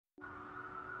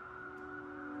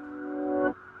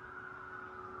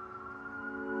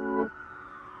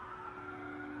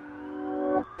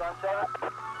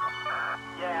7?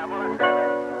 Yeah, I'm on 7.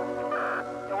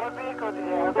 So what vehicle do you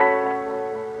have?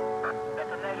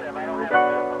 That's a negative. I don't have a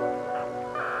vehicle.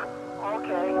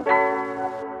 Okay.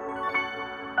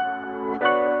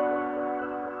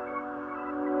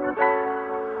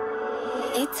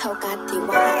 It's Shoulda.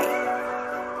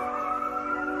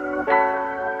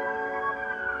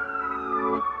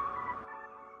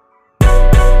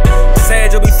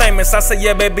 Said you'll be famous, I said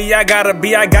yeah baby I gotta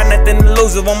be. I got nothing to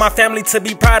lose, I want my family to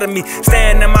be proud of me.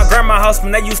 Staying in my grandma's house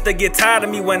when they used to get tired of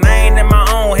me. When I ain't in my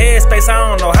own headspace, I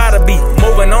don't know how to be.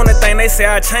 Moving on the thing, they say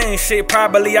I changed shit.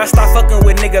 Probably I stopped fucking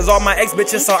with niggas, all my ex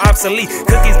bitches so obsolete.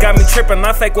 Cookies got me tripping,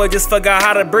 I fake well just forgot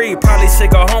how to breathe. Probably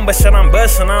should go home, but shit I'm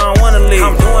busting, I don't wanna leave.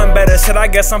 I'm doing better shit, I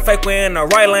guess I'm fake, we in the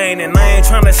right lane. And I ain't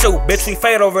tryna shoot, bitch we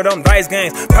fade over them dice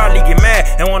games. Probably get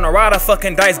mad and wanna ride a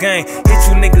fucking dice game. Hit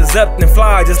you niggas up and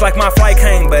fly just like my flight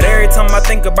came. But every time I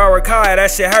think about Rakaya,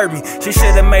 that shit hurt me. She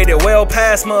should've made it well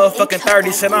past motherfucking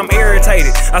 30. Shit, I'm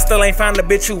irritated. I still ain't found a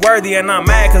bitch you worthy. And I'm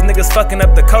mad cause niggas fucking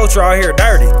up the culture out here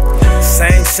dirty.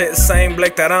 Same shit, same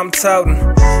blick that I'm toting.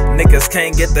 Niggas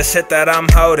can't get the shit that I'm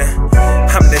holding.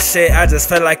 I'm the shit, I just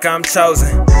feel like I'm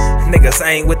chosen. Niggas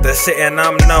ain't with the shit and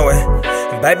I'm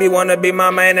knowing. Baby wanna be my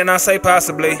man and I say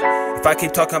possibly. If I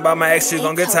keep talking about my ex, you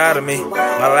gon' get tired of me.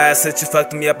 My last hit, you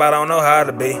fucked me up, I don't know how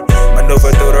to be. Maneuver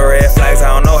through the red flags,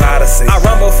 I don't know how to see. I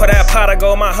rumble for that pot of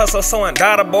gold, my hustle so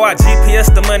indictable. I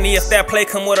GPS the money if that play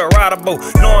come with a rideable.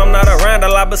 No, I'm not around a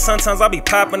lot, but sometimes I be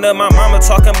popping up. My mama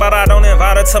talking about I don't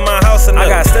invite her to my house enough. I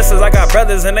got sisters, I got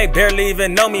brothers, and they barely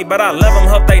even know me. But I love them,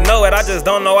 hope they know it, I just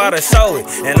don't know how to show it.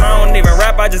 And I don't even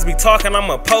rap, I just be talking,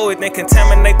 I'm a poet. Then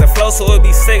contaminate the flow so it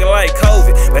be sick like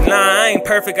COVID. But nah, I ain't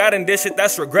perfect, I done did shit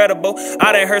that's regrettable.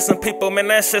 I done hurt some people, man,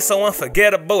 that shit so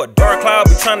unforgettable. A dark cloud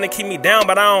be trying to keep me down,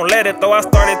 but I don't let it though. I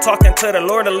started talking to the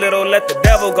Lord a little, let the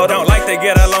devil go. Don't like to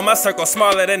get alone, my circle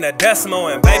smaller than the decimal.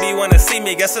 And baby wanna see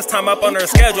me, guess it's time up on her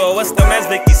schedule. What's the next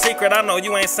Vicky's secret? I know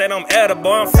you ain't said I'm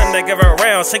edible. I'm finna give her a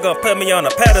round, she gon' put me on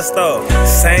a pedestal.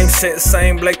 Same shit,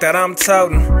 same blick that I'm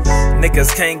toting.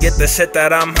 Niggas can't get the shit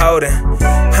that I'm holding.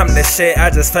 I'm the shit, I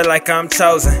just feel like I'm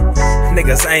chosen.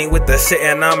 Niggas ain't with the shit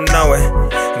and I'm knowing.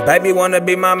 Baby wanna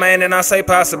be my man and I say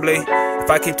possibly. If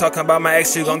I keep talking about my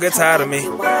ex, you gon' get tired of me.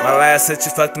 My last hit,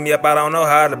 you fucked me up, I don't know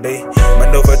how to be.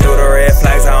 Maneuver through the red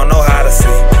flags, I don't know how to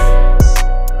see.